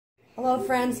Hello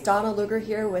friends, Donna Luger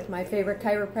here with my favorite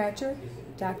chiropractor,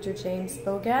 Dr. James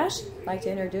Bogash. I'd like to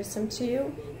introduce him to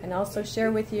you and also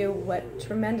share with you what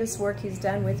tremendous work he's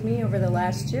done with me over the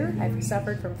last year. I've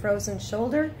suffered from frozen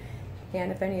shoulder,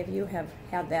 and if any of you have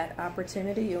had that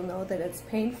opportunity, you'll know that it's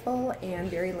painful and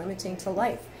very limiting to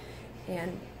life.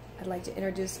 And I'd like to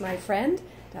introduce my friend,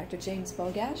 Dr. James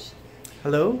Bogash.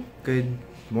 Hello, good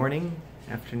morning,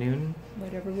 afternoon.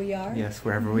 Whatever we are. Yes,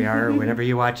 wherever we are, or whenever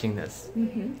you're watching this.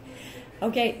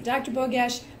 Okay, Dr.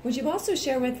 Bogash, would you also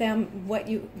share with them what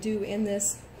you do in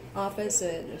this office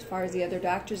as far as the other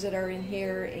doctors that are in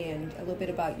here, and a little bit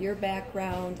about your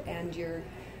background and your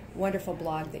wonderful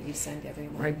blog that you send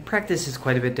everyone? Right, practice is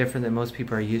quite a bit different than most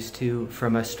people are used to.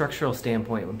 From a structural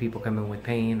standpoint, when people come in with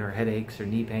pain or headaches or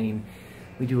knee pain,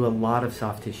 we do a lot of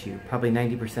soft tissue. Probably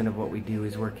 90% of what we do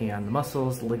is working on the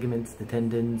muscles, the ligaments, the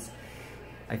tendons.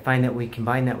 I find that we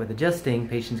combine that with adjusting,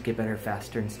 patients get better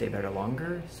faster and stay better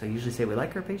longer. So I usually say we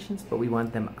like our patients, but we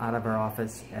want them out of our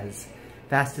office as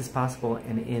fast as possible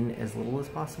and in as little as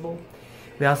possible.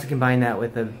 We also combine that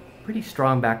with a pretty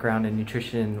strong background in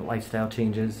nutrition and lifestyle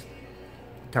changes,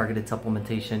 targeted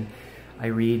supplementation. I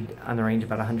read on the range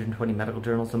about 120 medical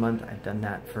journals a month. I've done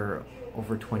that for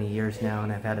over 20 years now,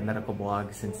 and I've had a medical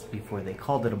blog since before they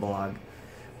called it a blog,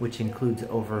 which includes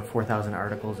over 4,000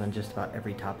 articles on just about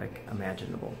every topic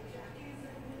imaginable.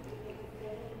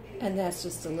 And that's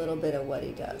just a little bit of what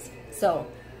he does. So,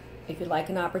 if you'd like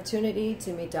an opportunity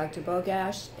to meet Dr.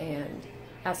 Bogash and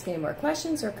ask any more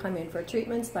questions or come in for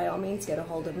treatments, by all means get a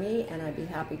hold of me and I'd be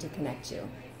happy to connect you.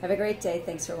 Have a great day.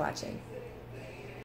 Thanks for watching.